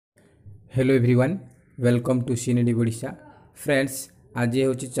Hello everyone welcome to cine odisha friends आज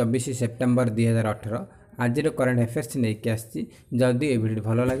हूँ 24 September 2018 आज करंट अफेयर्स नहीं आसी जदि ये वीडियो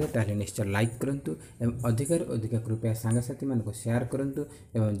भल लगे ताहले निश्चय लाइक करूँ एवं अधिक कृपया सांगसाथी मानक शेयर करूँ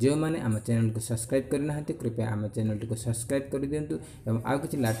एवं जो मैंने आम चैनल को सब्सक्राइब करना कृपया आम चैनल को सब्सक्राइब कर दिंतु एवं आउ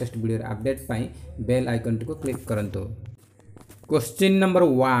किसी लेटेस्ट वीडियो अपडेट पाई बेल आइकन को क्लिक करूँ। क्वेश्चन नंबर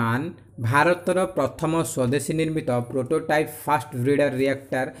 1 भारतर प्रथम स्वदेशी निर्मित प्रोटोटाइप फास्ट ब्रीडर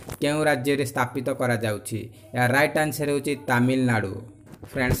रिएक्टर क्यों राज्य में स्थापित करा जाउछि? या राइट आंसर होछि तमिलनाडु।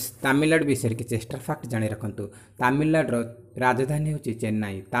 फ्रेंड्स तमिलनाडु विषय किसी एक्स्ट्रा फैक्ट जानी रखंतु। तमिलनाडु राजधानी होछि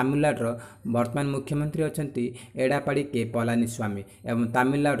चेन्नई। तमिलनाडु वर्तमान मुख्यमंत्री अछंती एडापाड़ी के पलानीस्वामी एवं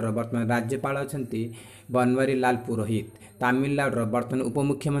तमिलनाडु वर्तमान राज्यपाल अछंती बनवारीलाल पुरोहित। तमिलनाडु वर्तमान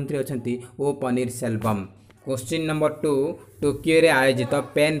उपमुख्यमंत्री अछंती ओ पनीरसेल्वम। क्वेश्चन नंबर 2 टोकियो रे आयोजित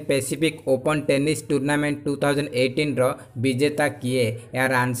pen Pacific open tennis tournament 2018 रो विजेता किए?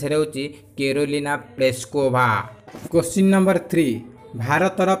 यार आंसर होची कैरोलिना प्लेस्कोवा। क्वेश्चन नंबर 3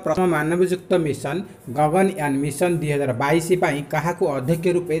 भारतर प्रथम मानवयुक्त मिशन गगनयान मिशन 2022 पाई काहाकू अध्यक्ष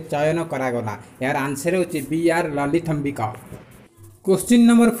रूपे चयन करागला? यार आंसर होची बीआर ललितंबिका। क्वेश्चन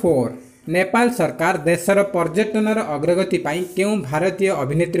नंबर 4 नेपाल सरकार देशर पर्यटनर अग्रगति पाई क्यों भारतीय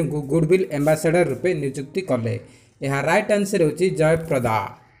अभिनेत्री को गुडविल एम्बासेडर रूपे नियुक्ति कले? यह राइट आंसर होची जयप्रदा।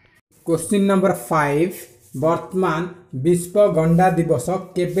 क्वेश्चन नंबर 5 वर्तमान विश्व गंडा दिवस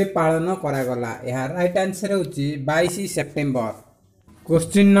केबे पालन करागला? यह राइट आंसर होची 22 सेप्टेम्बर।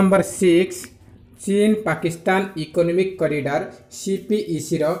 क्वेश्चन नंबर 6 चीन पाकिस्तान इकोनॉमिक कॉरिडोर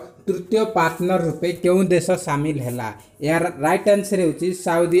सीपीईसी रो तृतीय पार्टनर रूपे क्यों देश शामिल हैला? यार राइट आंसर होची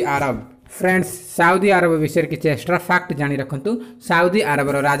सऊदी अरब। फ्रेंड्स सऊदी अरब विषय किसी एक्स्ट्रा फैक्ट जानी रखंतु। सऊदी अरब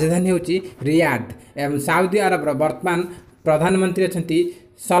रो राजधानी होची रियाद एवं सऊदी अरब रो वर्तमान प्रधानमंत्री अछंती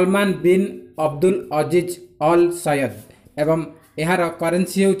सलमान बिन अब्दुल अजीज अल सयद एवं यार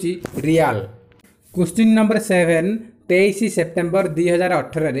करेंसी होची रियाल। क्वेश्चन नंबर 7 23 सेप्टेम्बर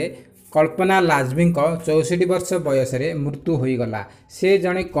 2018 रे कल्पना लाजमी 64 वर्ष बयस मृत्यु होईगला। से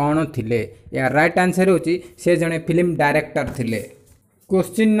जड़े कौन थिले? या राइट आंसर होची से जड़े फिल्म डायरेक्टर थिले।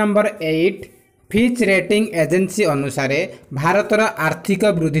 Question number 8 Fitch rating agency अनुसार भारतर आर्थिक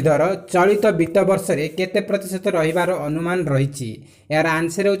वृद्धि दर चलित वित्त वर्ष रे केते प्रतिशत रहिबार अनुमान रहिछि? यार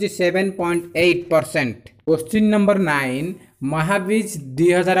आंसर होची 7.8%। क्वेश्चन नंबर 9 महाबीज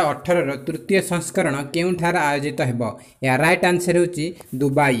 2018 रो तृतीय संस्करण केउठार आयोजित हेबो? या राइट आंसर होची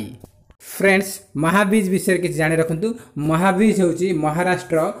दुबई। फ्रेंड्स महाबीज विषय किसी जाने रखंतु। महाबीज होची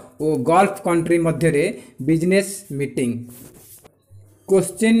महाराष्ट्र और गल्फ कंट्री मध्य बिजनेस मीटिंग।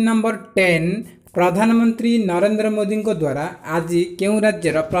 क्वेश्चन नंबर 10 प्रधानमंत्री नरेंद्र मोदी द्वारा आज क्यों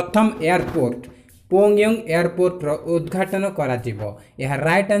राज्यर प्रथम एयरपोर्ट पोंगयोंग एयरपोर्ट रो उद्घाटन करा जिवो? यह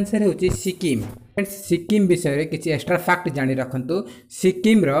राइट आंसर होची सिक्किम। सिक्किम विषय किसी एक्स्ट्रा फैक्ट जानी रखंतु।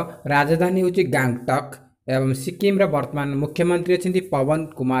 सिक्किम रो राजधानी होची गंगटक एवं सिक्किम रो वर्तमान मुख्यमंत्री अछंती पवन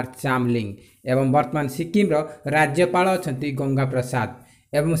कुमार चामलिंग एवं वर्तमान सिक्किम रो राज्यपाल अछंती गंगा प्रसाद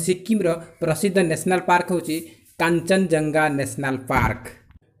एवं सिक्किम रो प्रसिद्ध नेशनल पार्क होची Kanchenjunga national park.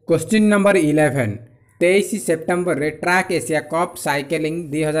 Question number 11 23 September रे ट्रैक एशिया कप साइकिलिंग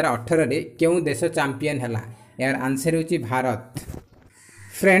 2018 रे क्यों देश चैंपियन हैला? यार आंसर होची भारत।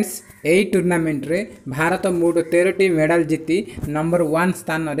 फ्रेंड्स यही टूर्नामेंट रे भारत मोट 13टी मेडल जीति नंबर 1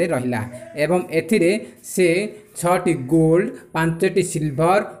 स्थान रे रहिला एवं एथिरे से 6टी गोल्ड 5टी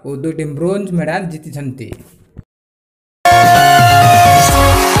सिल्वर और 2टी ब्रोंज मेडल जीति छंती।